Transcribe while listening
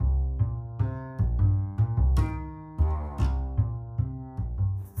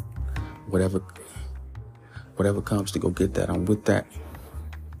whatever comes to go get that, I'm with that.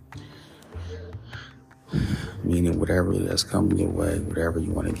 Meaning whatever that's coming your way, whatever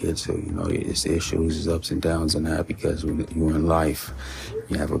you want to get to, it's issues, it's ups and downs and that, because when you're in life,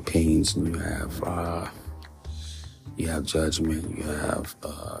 you have opinions and you have judgment, you have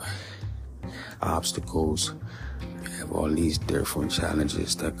obstacles, you have all these different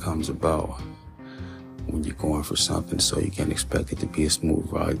challenges that comes about when you're going for something. So you can't expect it to be a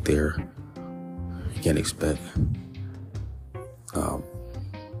smooth ride there. You can't expect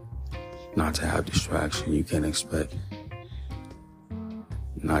not to have distraction. You can't expect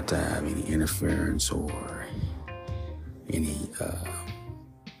not to have any interference or any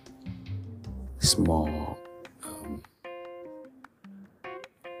small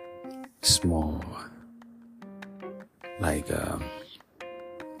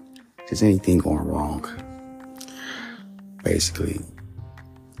just anything going wrong. Basically,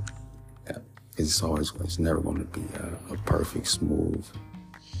 it's never going to be a perfect, smooth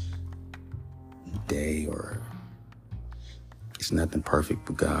day, or it's nothing perfect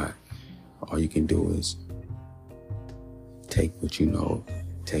but God. All you can do is take what you know,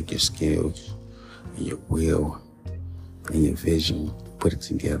 take your skills and your will and your vision, put it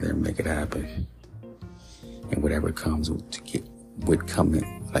together and make it happen. And whatever comes going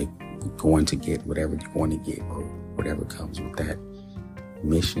to get whatever you're going to get, or whatever comes with that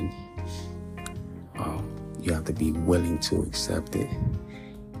mission, you have to be willing to accept it,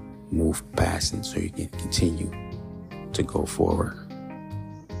 move past it so you can continue to go forward.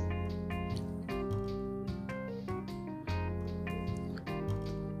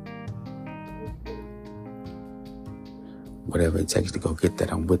 Whatever it takes to go get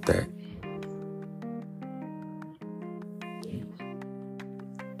that, I'm with that.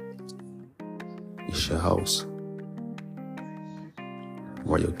 It's your host,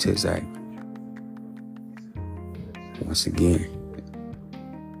 where your tits at. Once again,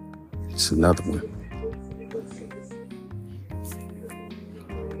 it's another one.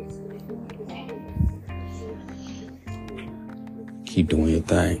 Keep doing your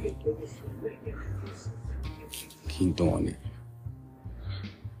thing. Keep doing it.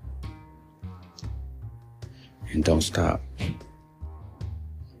 And don't stop.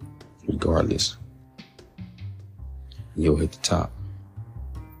 Regardless, you'll hit the top.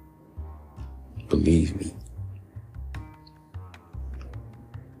 Believe me.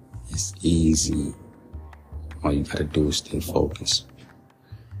 It's easy. All you gotta do is stay focused.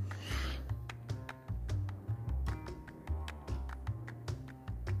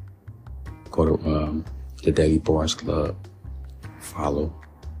 Go to the Daily Bars Club. Follow,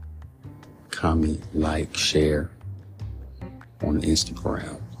 comment, like, share on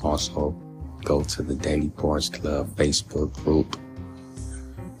Instagram. Also, go to the Daily Bars Club Facebook group.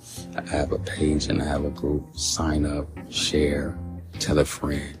 I have a page and I have a group. Sign up, share, tell a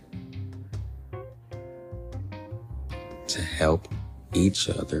friend. To help each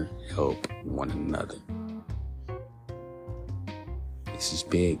other, help one another. This is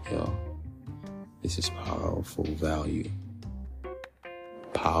big, y'all. This is powerful value.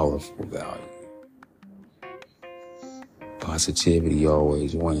 Powerful value. Positivity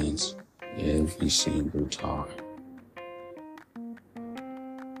always wins every single time.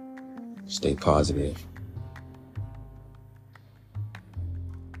 Stay positive.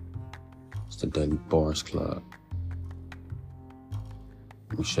 It's the Daily Bars Club.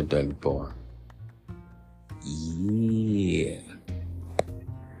 It's your Daily Bar. Yeah.